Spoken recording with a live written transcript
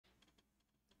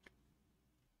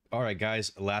All right,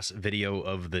 guys, last video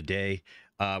of the day.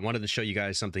 Wanted to show you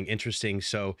guys something interesting.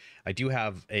 So I do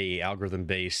have a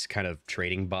algorithm-based kind of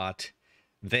trading bot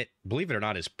that, believe it or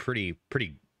not, is pretty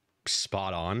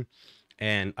spot on.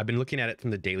 And I've been looking at it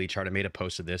from the daily chart. I made a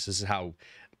post of this. This is how,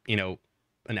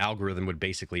 an algorithm would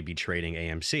basically be trading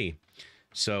AMC.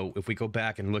 So if we go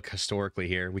back and look historically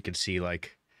here, we can see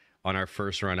like on our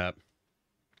first run up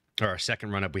or our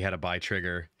second run up, we had a buy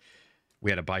trigger. We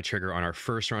had a buy trigger on our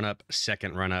first run up,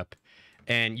 second run up,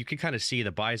 and you can kind of see the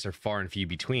buys are far and few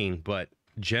between. But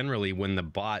generally, when the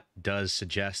bot does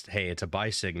suggest, hey, it's a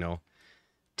buy signal,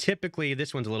 typically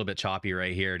this one's a little bit choppy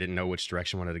right here. Didn't know which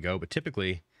direction I wanted to go, but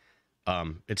typically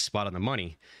it's spot on the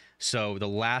money. So the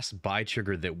last buy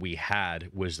trigger that we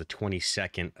had was the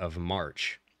 22nd of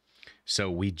March. So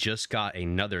we just got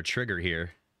another trigger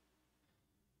here.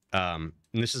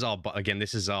 And this is all, again,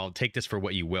 this is all, take this for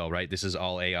what you will, right? This is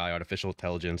all AI, artificial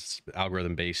intelligence,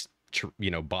 algorithm based,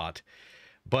 bot.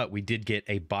 But we did get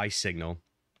a buy signal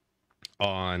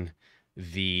on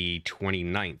the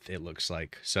 29th, it looks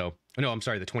like. So, no, I'm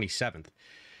sorry, the 27th.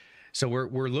 So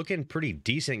we're looking pretty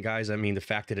decent, guys. I mean, the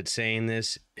fact that it's saying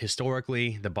this,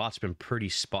 historically, the bot's been pretty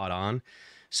spot on.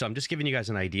 So I'm just giving you guys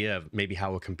an idea of maybe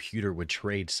how a computer would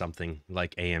trade something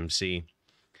like AMC.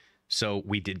 So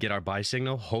we did get our buy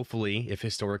signal. Hopefully, if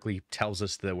historically tells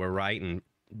us that we're right and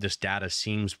this data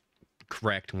seems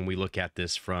correct when we look at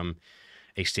this from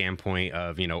a standpoint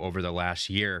of, over the last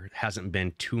year, hasn't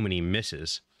been too many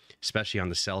misses, especially on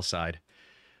the sell side.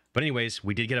 But anyways,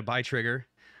 we did get a buy trigger,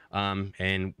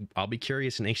 and I'll be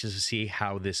curious and anxious to see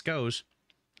how this goes,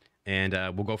 and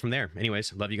we'll go from there.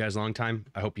 Anyways, love you guys a long time.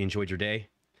 I hope you enjoyed your day.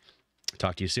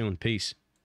 Talk to you soon. Peace.